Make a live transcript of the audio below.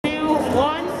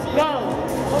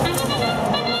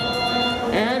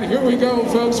go,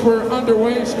 folks. We're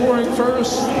underway, scoring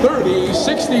first,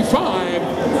 30-65.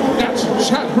 That's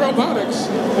Robotics.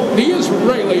 The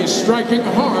Israelis striking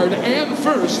hard and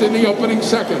first in the opening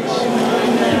seconds.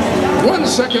 1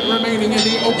 second remaining in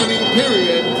the opening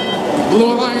period.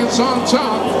 Blue Alliance on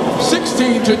top,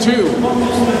 16-2.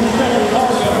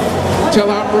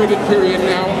 Till operated period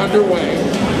now underway.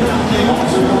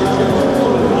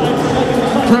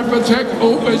 Pascack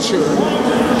overture,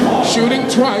 shooting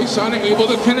twice, unable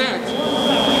to connect.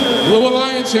 Blue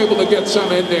Alliance able to get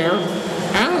some in there,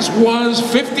 as was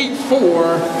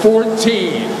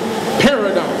 54-14.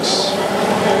 Paradox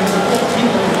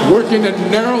working to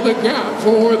narrow the gap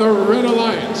for the Red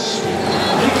Alliance.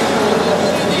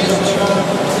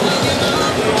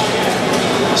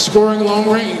 Scoring long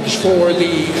range for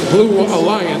the Blue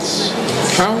Alliance.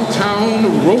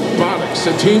 Countdown Robotics,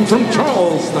 a team from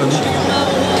Charleston.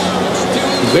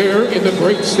 There in the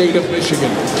great state of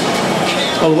Michigan.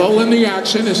 A lull in the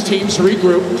action as teams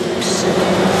regroup.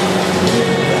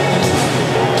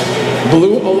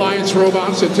 Blue Alliance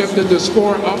robots attempted to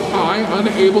score up high,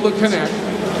 unable to connect.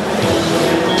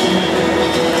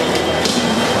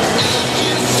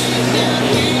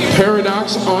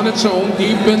 Paradox on its own,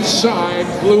 deep inside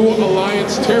Blue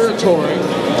Alliance territory,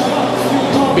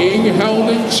 being held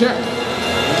in check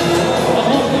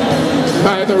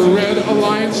by the Red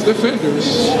Alliance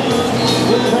defenders.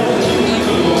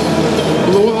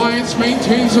 Blue Alliance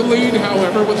maintains the lead,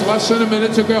 however, with less than a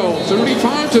minute to go,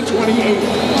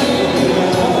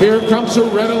 35-28. Here comes the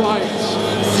Red Alliance.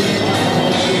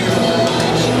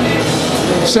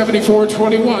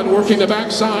 74-21, working the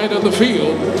backside of the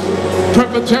field.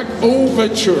 Pascack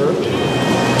overture,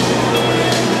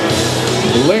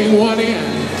 laying one in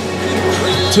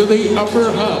to the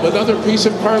upper hub. Another piece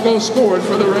of cargo scored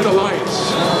for the Red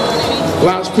Alliance.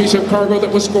 Last piece of cargo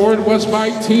that was scored was by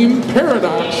Team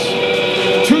Paradox.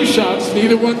 2 shots,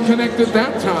 neither one connected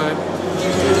that time.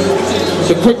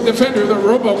 The quick defender, the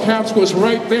RoboCaps, was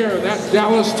right there. That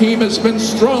Dallas team has been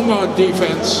strong on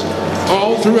defense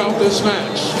all throughout this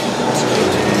match.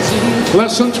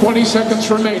 Less than 20 seconds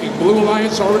remaining. Blue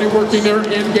Alliance already working their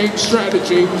in-game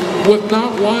strategy with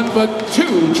not one but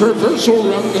 2 traversal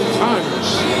run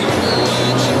timers.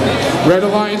 Red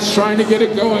Alliance trying to get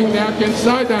it going back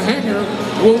inside the hangar.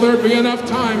 Will there be enough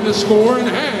time to score and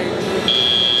hang?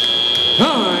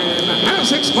 Time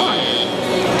has expired.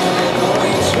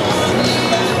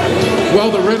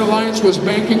 Well, the Red Alliance was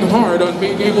banking hard on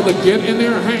being able to get in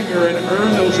their hangar and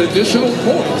earn those additional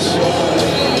points.